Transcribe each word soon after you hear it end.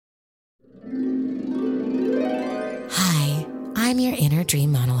I'm your inner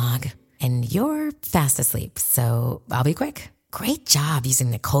dream monologue, and you're fast asleep, so I'll be quick. Great job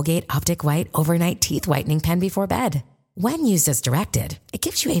using the Colgate Optic White Overnight Teeth Whitening Pen before bed. When used as directed, it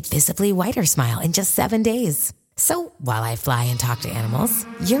gives you a visibly whiter smile in just 7 days. So while I fly and talk to animals,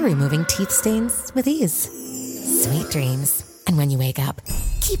 you're removing teeth stains with ease. Sweet dreams. And when you wake up,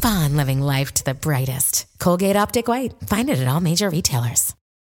 keep on living life to the brightest. Colgate Optic White. Find it at all major retailers.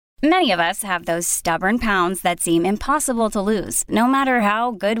 Many of us have those stubborn pounds that seem impossible to lose, no matter how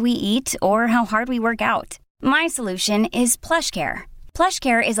good we eat or how hard we work out. My solution is PlushCare.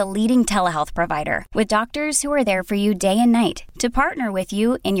 PlushCare is a leading telehealth provider with doctors who are there for you day and night to partner with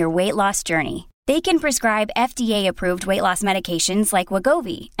you in your weight loss journey. They can prescribe FDA-approved weight loss medications like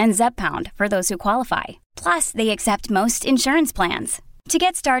Wegovy and Zepbound for those who qualify. Plus, they accept most insurance plans. To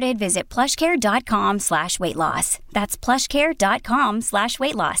get started, visit plushcare.com/weightloss. That's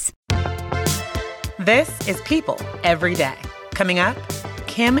plushcare.com/weightloss. This is People Every Day. Coming up,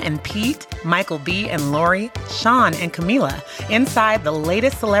 Kim and Pete, Michael B. and Lori, Sean and Camila inside the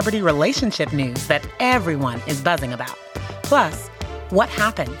latest celebrity relationship news that everyone is buzzing about. Plus, what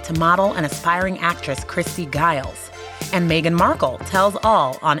happened to model and aspiring actress Christy Giles? And Meghan Markle tells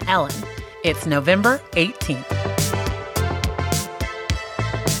all on Ellen. It's November 18th.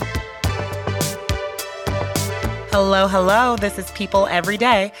 Hello, hello. This is People Every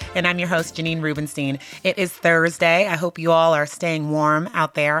Day, and I'm your host, Janine Rubenstein. It is Thursday. I hope you all are staying warm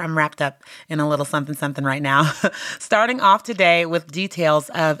out there. I'm wrapped up in a little something right now. Starting off today with details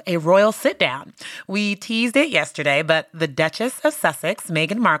of a royal sit-down. We teased it yesterday, but the Duchess of Sussex,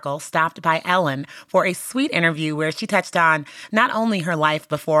 Meghan Markle, stopped by Ellen for a sweet interview where she touched on not only her life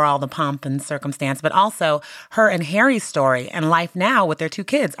before all the pomp and circumstance, but also her and Harry's story and life now with their two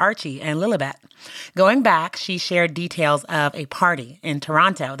kids, Archie and Lilibet. Going back, she shared details of a party in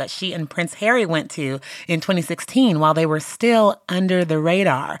Toronto that she and Prince Harry went to in 2016 while they were still under the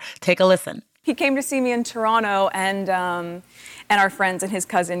radar. Take a listen. He came to see me in Toronto, and our friends and his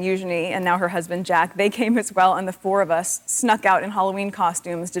cousin Eugenie, and now her husband Jack, they came as well, and the four of us snuck out in Halloween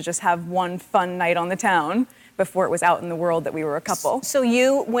costumes to just have one fun night on the town before it was out in the world that we were a couple. So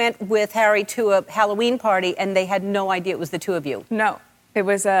you went with Harry to a Halloween party, and they had no idea it was the two of you? No. It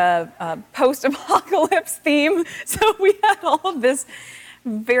was a post-apocalypse theme, so we had all of this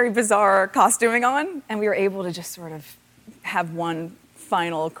very bizarre costuming on, and we were able to just sort of have one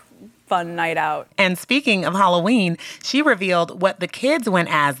final fun night out. And speaking of Halloween, she revealed what the kids went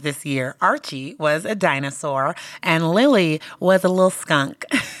as this year. Archie was a dinosaur, and Lily was a little skunk.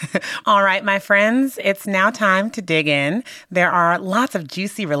 All right, my friends, it's now time to dig in. There are lots of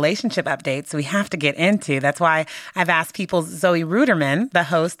juicy relationship updates we have to get into. That's why I've asked People's Zoe Ruderman, the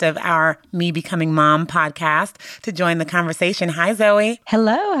host of our Me Becoming Mom podcast, to join the conversation. Hi, Zoe.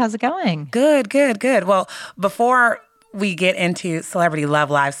 Hello, how's it going? Good. Well, before we get into Celebrity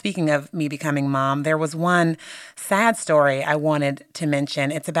Love Live, speaking of me becoming mom, there was one sad story I wanted to mention.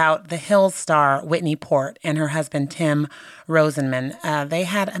 It's about the Hills star Whitney Port and her husband Tim Rosenman. They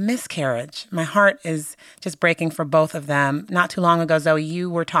had a miscarriage. My heart is just breaking for both of them. Not too long ago, Zoe, you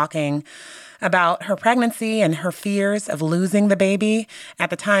were talking about her pregnancy and her fears of losing the baby. At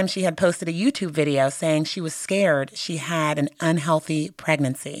the time, she had posted a YouTube video saying she was scared she had an unhealthy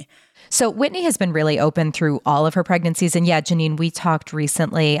pregnancy. So Whitney has been really open through all of her pregnancies. And yeah, Janine, we talked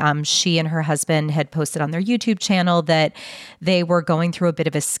recently. She and her husband had posted on their YouTube channel that they were going through a bit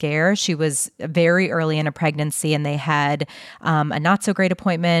of a scare. She was very early in a pregnancy, and they had a not so great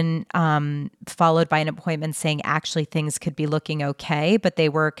appointment followed by an appointment saying actually things could be looking okay. But they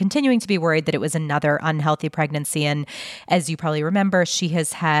were continuing to be worried that it was another unhealthy pregnancy. And as you probably remember, she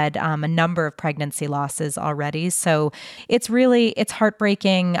has had a number of pregnancy losses already. So it's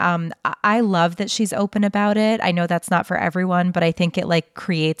heartbreaking. I love that she's open about it. I know that's not for everyone, but I think it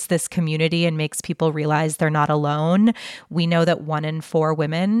creates this community and makes people realize they're not alone. We know that 1 in 4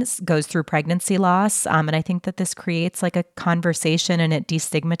 women goes through pregnancy loss. And I think that this creates a conversation and it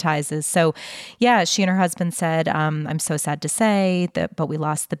destigmatizes. So yeah, she and her husband said, I'm so sad to say that, but we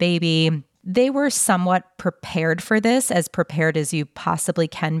lost the baby. They were somewhat prepared for this, as prepared as you possibly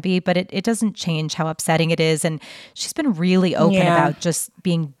can be, but it doesn't change how upsetting it is. And she's been really open about just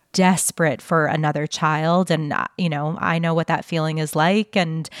being desperate for another child. And, I know what that feeling is like.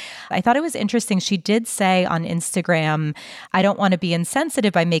 And I thought it was interesting. She did say on Instagram, I don't want to be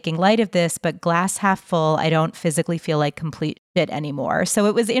insensitive by making light of this, but glass half full, I don't physically feel like complete shit anymore. So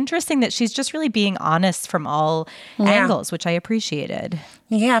it was interesting that she's just really being honest from all angles, which I appreciated.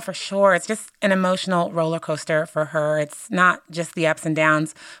 Yeah, for sure. It's just an emotional roller coaster for her. It's not just the ups and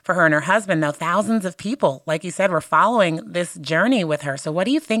downs for her and her husband, though. Thousands of people, like you said, were following this journey with her. So what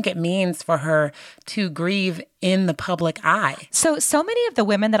do you think it means for her to grieve in the public eye. So many of the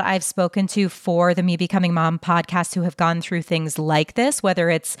women that I've spoken to for the Me Becoming Mom podcast who have gone through things like this, whether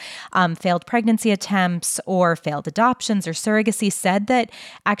it's failed pregnancy attempts or failed adoptions or surrogacy, said that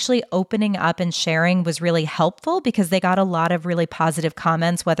actually opening up and sharing was really helpful because they got a lot of really positive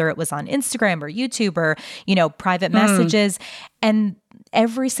comments, whether it was on Instagram or YouTube or, private messages. And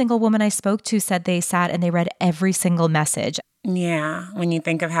every single woman I spoke to said they sat and they read every single message. Yeah. When you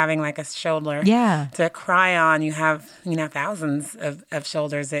think of having like a shoulder to cry on, you have, thousands of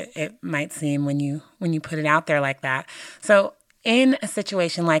shoulders, it might seem when you put it out there like that. So in a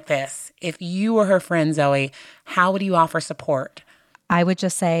situation like this, if you were her friend, Zoe, how would you offer support? I would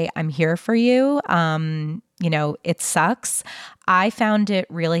just say, I'm here for you. It sucks. I found it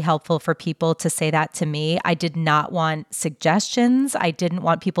really helpful for people to say that to me. I did not want suggestions. I didn't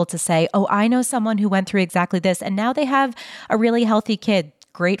want people to say, oh, I know someone who went through exactly this, and now they have a really healthy kid.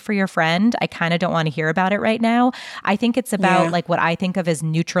 Great for your friend. I kind of don't want to hear about it right now. I think it's about like what I think of as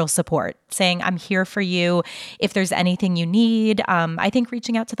neutral support, saying I'm here for you if there's anything you need. I think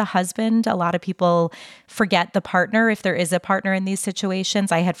reaching out to the husband, a lot of people forget the partner if there is a partner in these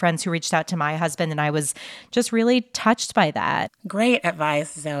situations. I had friends who reached out to my husband and I was just really touched by that. Great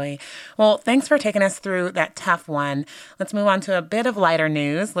advice, Zoe. Well, thanks for taking us through that tough one. Let's move on to a bit of lighter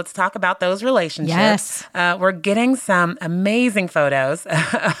news. Let's talk about those relationships. Yes. We're getting some amazing photos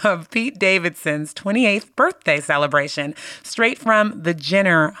of Pete Davidson's 28th birthday celebration straight from the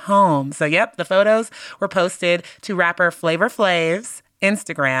Jenner home. So, the photos were posted to rapper Flavor Flav's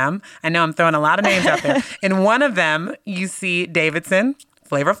Instagram. I know I'm throwing a lot of names out there. In one of them, you see Davidson,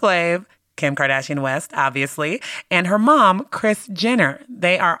 Flavor Flav, Kim Kardashian West, obviously, and her mom, Kris Jenner.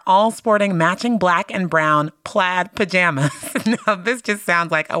 They are all sporting matching black and brown plaid pajamas. Now, this just sounds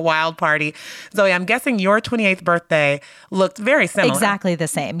like a wild party. Zoe, I'm guessing your 28th birthday looked very similar. Exactly the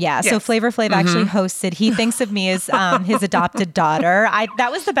same. Yeah. Yes. So Flavor Flav actually hosted. He thinks of me as his adopted daughter.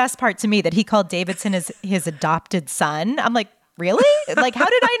 That was the best part to me, that he called Davidson as his adopted son. I'm like, really? Like, how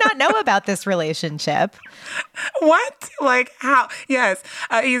did I not know about this relationship? What? Like, how? Yes.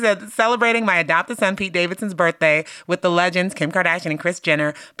 He said, celebrating my adopted son, Pete Davidson's birthday with the legends, Kim Kardashian and Kris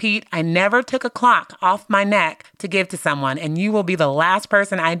Jenner. Pete, I never took a clock off my neck to give to someone, and you will be the last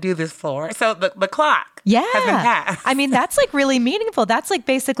person I do this for. So the clock has been passed. I mean, that's like really meaningful. That's like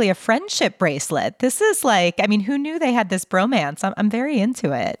basically a friendship bracelet. This is like, I mean, who knew they had this bromance? I'm very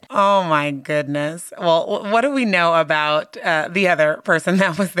into it. Oh, my goodness. Well, what do we know about the other person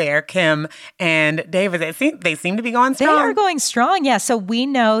that was there, Kim and David? They seem to be going strong. They are going strong, yeah. So we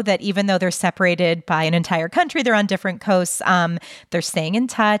know that even though they're separated by an entire country, they're on different coasts. They're staying in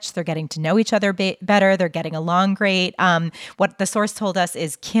touch. They're getting to know each other better. They're getting along great. What the source told us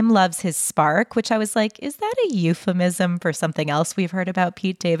is Kim loves his spark, which I was like, is that a euphemism for something else we've heard about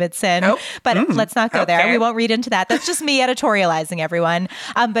Pete Davidson? Nope. But let's not go there. We won't read into that. That's just me editorializing, everyone.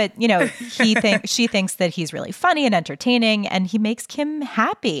 But she thinks that he's really funny and entertaining, and he makes Kim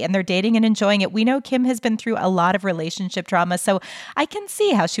happy, and they're dating and enjoying it. We know Kim has been through a lot of relationship drama, so I can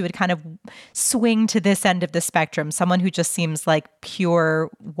see how she would kind of swing to this end of the spectrum, someone who just seems like pure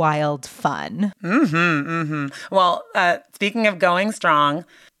wild fun. Well, speaking of going strong,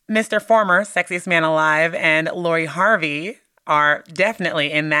 Mr. Former Sexiest Man Alive and Lori Harvey are definitely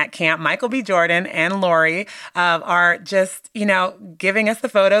in that camp. Michael B. Jordan and Lori are just, giving us the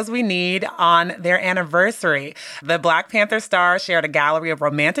photos we need on their anniversary. The Black Panther star shared a gallery of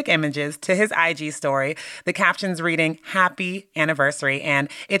romantic images to his IG story. The captions reading, "Happy Anniversary," and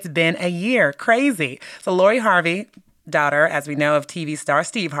 "It's been a year." Crazy. So Lori Harvey, daughter, as we know, of TV star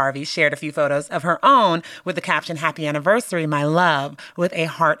Steve Harvey, shared a few photos of her own with the caption, "Happy Anniversary, my love," with a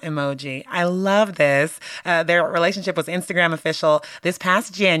heart emoji. I love this. Their relationship was Instagram official this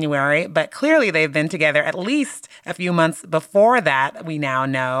past January, but clearly they've been together at least a few months before that, we now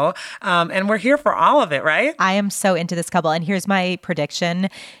know. And we're here for all of it, right? I am so into this couple. And here's my prediction.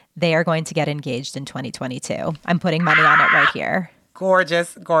 They are going to get engaged in 2022. I'm putting money on it right here.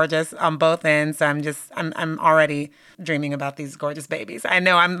 Gorgeous, gorgeous on both ends. I'm already dreaming about these gorgeous babies. I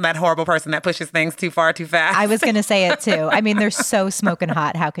know I'm that horrible person that pushes things too far, too fast. I was going to say it too. I mean, they're so smoking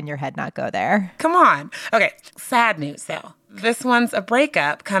hot. How can your head not go there? Come on. Okay, sad news though. This one's a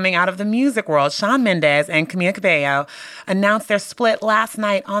breakup coming out of the music world. Shawn Mendes and Camila Cabello announced their split last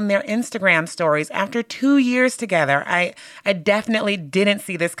night on their Instagram stories after 2 years together. I definitely didn't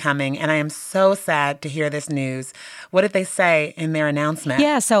see this coming, and I am so sad to hear this news. What did they say in their announcement?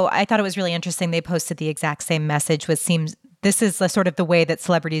 Yeah, so I thought it was really interesting. They posted the exact same message, which seems This is sort of the way that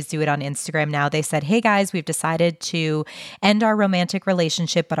celebrities do it on Instagram now. They said, hey guys, we've decided to end our romantic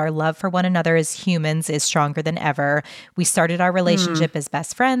relationship, but our love for one another as humans is stronger than ever. We started our relationship as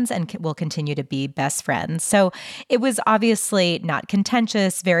best friends and will continue to be best friends. So it was obviously not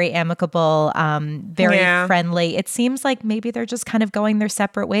contentious, very amicable, very friendly. It seems like maybe they're just kind of going their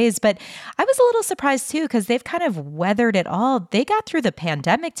separate ways. But I was a little surprised too, because they've kind of weathered it all. They got through the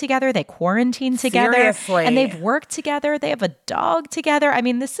pandemic together. They quarantined together. Seriously. And they've worked together. They have a dog together. I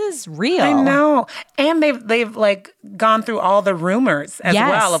mean, this is real. I know. And they've like gone through all the rumors as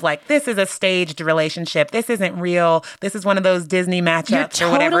well of like, this is a staged relationship. This isn't real. This is one of those Disney matchups You're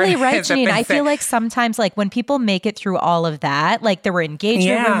or whatever. Totally right, Is that Janine. they I say. feel like sometimes like when people make it through all of that, like there were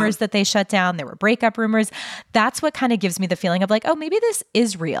engagement rumors that they shut down. There were breakup rumors. That's what kind of gives me the feeling of like, oh, maybe this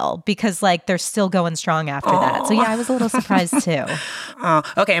is real because like they're still going strong after that. So yeah, I was a little surprised too.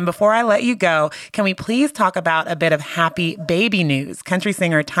 Okay, and before I let you go, can we please talk about a bit of happy baby news? Country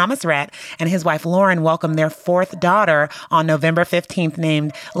singer Thomas Rhett and his wife Lauren welcomed their fourth daughter on November 15th,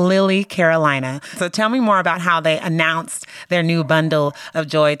 named Lily Carolina. So tell me more about how they announced their new bundle of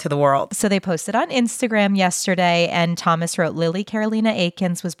joy to the world. So they posted on Instagram yesterday, and Thomas wrote, Lily Carolina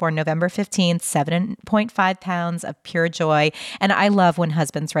Akins was born November 15th, 7.5 pounds of pure joy. And I love when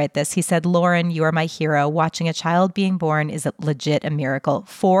husbands write this. He said, Lauren, you are my hero. Watching a child being born is legit a miracle.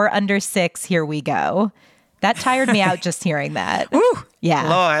 4 under 6, here we go. That tired me out just hearing that. Woo! Yeah.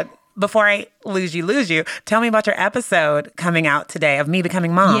 Lord. Before I lose you, tell me about your episode coming out today of Me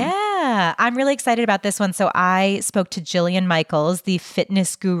Becoming Mom. Yeah, I'm really excited about this one. So I spoke to Jillian Michaels, the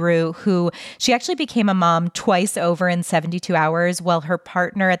fitness guru, who she actually became a mom twice over in 72 hours while her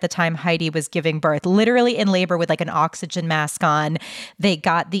partner at the time, Heidi, was giving birth, literally in labor with like an oxygen mask on. They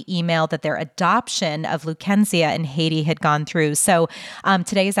got the email that their adoption of Lucenzia and Haiti had gone through. So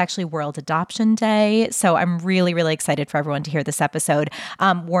today is actually World Adoption Day. So I'm really, really excited for everyone to hear this episode.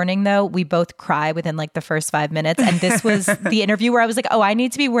 Warning though, we both cry within like the first 5 minutes. And this was the interview where I was like, oh, I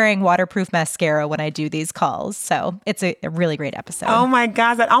need to be wearing waterproof mascara when I do these calls. So it's a really great episode. Oh my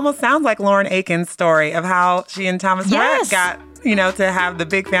gosh, that almost sounds like Lauren Aiken's story of how she and Thomas Rhett got, to have the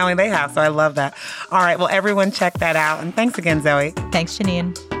big family they have. So I love that. All right, well, everyone check that out. And thanks again, Zoe. Thanks,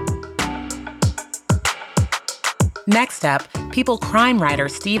 Janine. Next up, People crime writer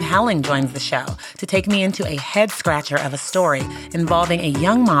Steve Helling joins the show to take me into a head-scratcher of a story involving a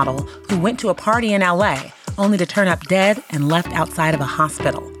young model who went to a party in L.A. only to turn up dead and left outside of a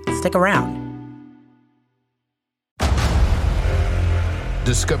hospital. Stick around.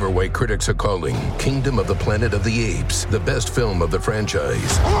 Discover why critics are calling Kingdom of the Planet of the Apes the best film of the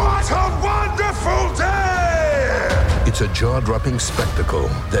franchise. What a wonderful day! It's a jaw-dropping spectacle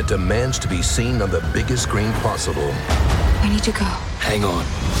that demands to be seen on the biggest screen possible. We need to go. Hang on.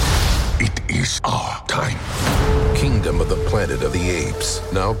 It is our time. Kingdom of the Planet of the Apes.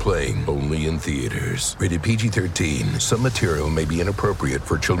 Now playing only in theaters. Rated PG-13. Some material may be inappropriate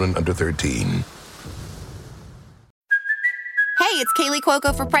for children under 13. Hey, it's Kaylee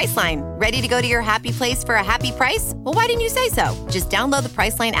Cuoco for Priceline. Ready to go to your happy place for a happy price? Well, why didn't you say so? Just download the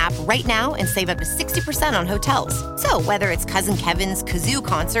Priceline app right now and save up to 60% on hotels. So whether it's Cousin Kevin's Kazoo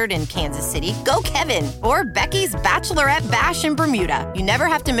Concert in Kansas City, go Kevin, or Becky's Bachelorette Bash in Bermuda, you never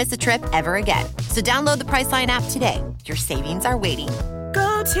have to miss a trip ever again. So download the Priceline app today. Your savings are waiting.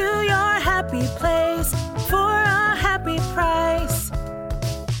 Go to your happy place for a happy price.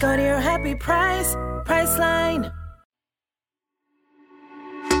 Go to your happy price, Priceline.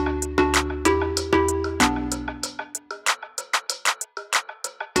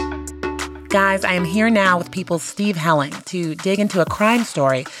 Guys, I am here now with People's Steve Helling to dig into a crime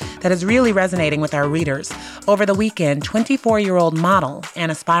story that is really resonating with our readers. Over the weekend, 24-year-old model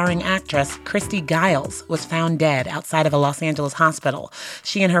and aspiring actress Christy Giles was found dead outside of a Los Angeles hospital.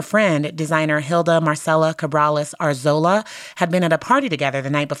 She and her friend, designer Hilda Marcela Cabrales Arzola, had been at a party together the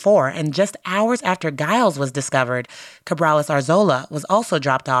night before, and just hours after Giles was discovered, Cabrales Arzola was also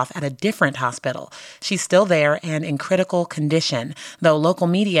dropped off at a different hospital. She's still there and in critical condition, though local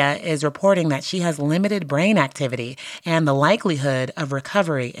media is reporting that she has limited brain activity and the likelihood of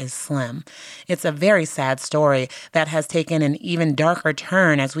recovery is slim. It's a very sad story that has taken an even darker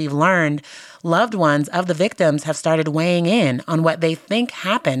turn as we've learned loved ones of the victims have started weighing in on what they think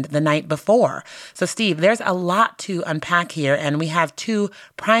happened the night before. So, Steve, there's a lot to unpack here, and we have two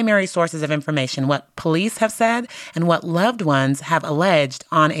primary sources of information, what police have said and what loved ones have alleged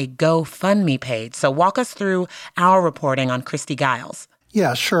on a GoFundMe page. So walk us through our reporting on Christy Giles.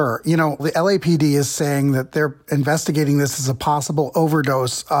 Yeah, sure. The LAPD is saying that they're investigating this as a possible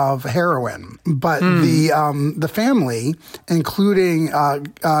overdose of heroin. But the family, including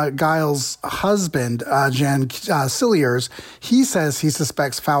Giles' husband, Jan Cilliers, he says he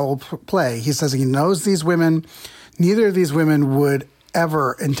suspects foul play. He says he knows these women. Neither of these women would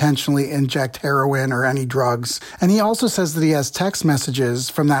ever intentionally inject heroin or any drugs. And he also says that he has text messages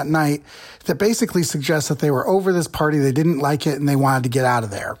from that night that basically suggest that they were over this party, they didn't like it, and they wanted to get out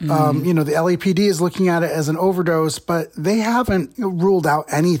of there. The LAPD is looking at it as an overdose, but they haven't ruled out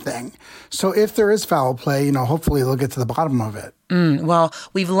anything. So if there is foul play, hopefully they'll get to the bottom of it. Well,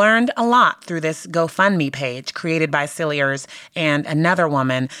 we've learned a lot through this GoFundMe page created by Cilliers and another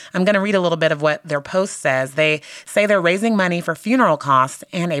woman. I'm going to read a little bit of what their post says. They say they're raising money for funeral costs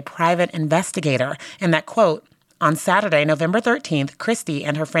and a private investigator. And that quote, on Saturday, November 13th, Christy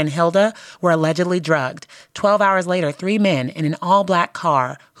and her friend Hilda were allegedly drugged. 12 hours later, 3 men in an all-black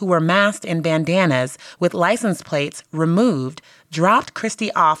car who were masked in bandanas with license plates removed dropped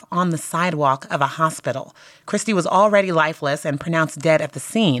Christy off on the sidewalk of a hospital. Christy was already lifeless and pronounced dead at the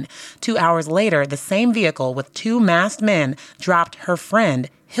scene. 2 hours later, the same vehicle with 2 masked men dropped her friend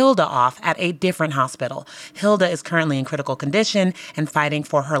Hilda off at a different hospital. Hilda is currently in critical condition and fighting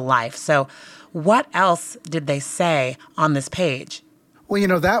for her life. So what else did they say on this page?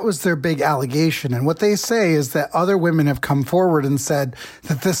 Well, that was their big allegation. And what they say is that other women have come forward and said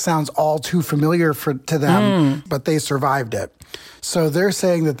that this sounds all too familiar to them, but they survived it. So they're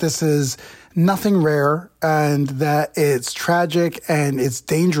saying that this is nothing rare and that it's tragic and it's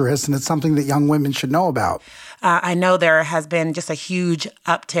dangerous and it's something that young women should know about. I know there has been just a huge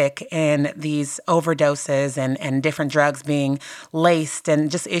uptick in these overdoses and different drugs being laced and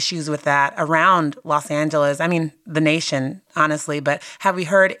just issues with that around Los Angeles. I mean, the nation, honestly. But have we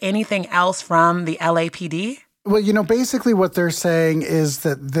heard anything else from the LAPD? Well, basically what they're saying is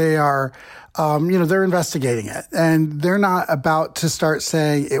that they are, they're investigating it. And they're not about to start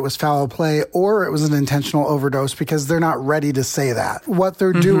saying it was foul play or it was an intentional overdose because they're not ready to say that. What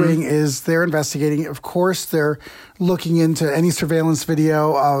they're doing is they're investigating it. Of course, they're looking into any surveillance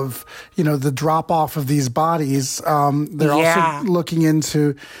video of, the drop-off of these bodies. They're also looking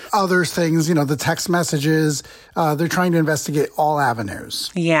into other things, the text messages. They're trying to investigate all avenues.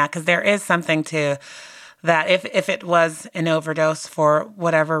 Yeah, because there is something to that if it was an overdose for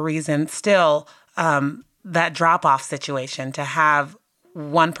whatever reason, still that drop-off situation, to have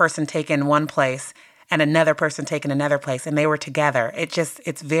one person taken one place and another person taken another place, and they were together.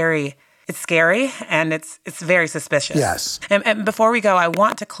 It's scary, and it's very suspicious. Yes. And before we go, I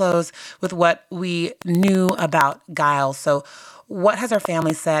want to close with what we knew about Giles. So what has her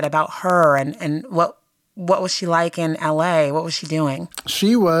family said about her, and what was she like in L.A.? What was she doing?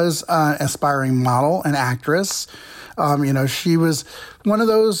 She was an aspiring model and actress. She was one of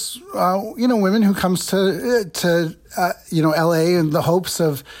those, women who comes to L.A. in the hopes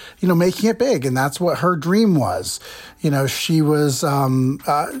of, making it big. And that's what her dream was. She was,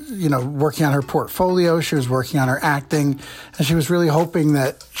 working on her portfolio. She was working on her acting. And she was really hoping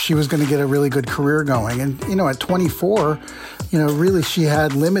that she was going to get a really good career going. And, at 24, really she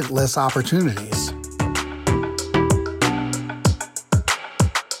had limitless opportunities.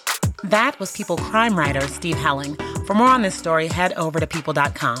 That was People crime writer Steve Helling. For more on this story, head over to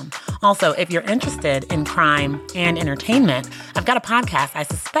people.com. Also, if you're interested in crime and entertainment, I've got a podcast I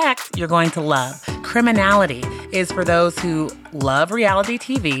suspect you're going to love. Criminality is for those who love reality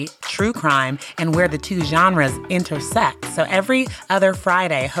TV, true crime, and where the two genres intersect. So every other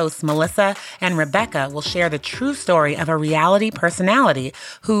Friday, hosts Melissa and Rebecca will share the true story of a reality personality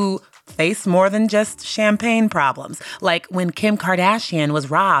who face more than just champagne problems, like when Kim Kardashian was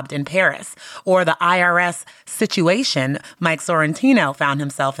robbed in Paris, or the IRS situation Mike Sorrentino found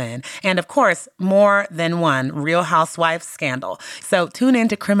himself in, and of course, more than one Real Housewives scandal. So tune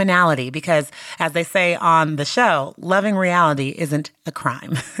into Criminality because, as they say on the show, loving reality isn't a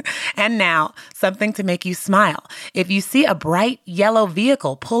crime. And now, something to make you smile. If you see a bright yellow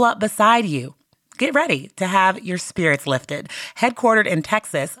vehicle pull up beside you, get ready to have your spirits lifted. Headquartered in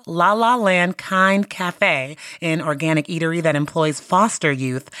Texas, La La Land Kind Cafe, an organic eatery that employs foster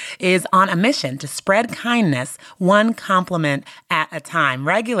youth, is on a mission to spread kindness one compliment at a time.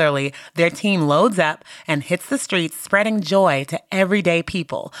 Regularly, their team loads up and hits the streets, spreading joy to everyday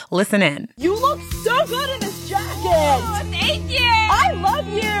people. Listen in. You look so good in this jacket. Oh, thank you. I love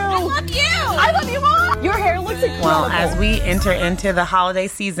you. I love you. I love you more. Your hair looks incredible. Well, as we enter into the holiday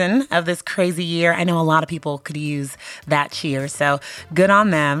season of this crazy year, I know a lot of people could use that cheer. So good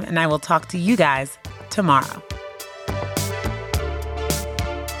on them, and I will talk to you guys tomorrow.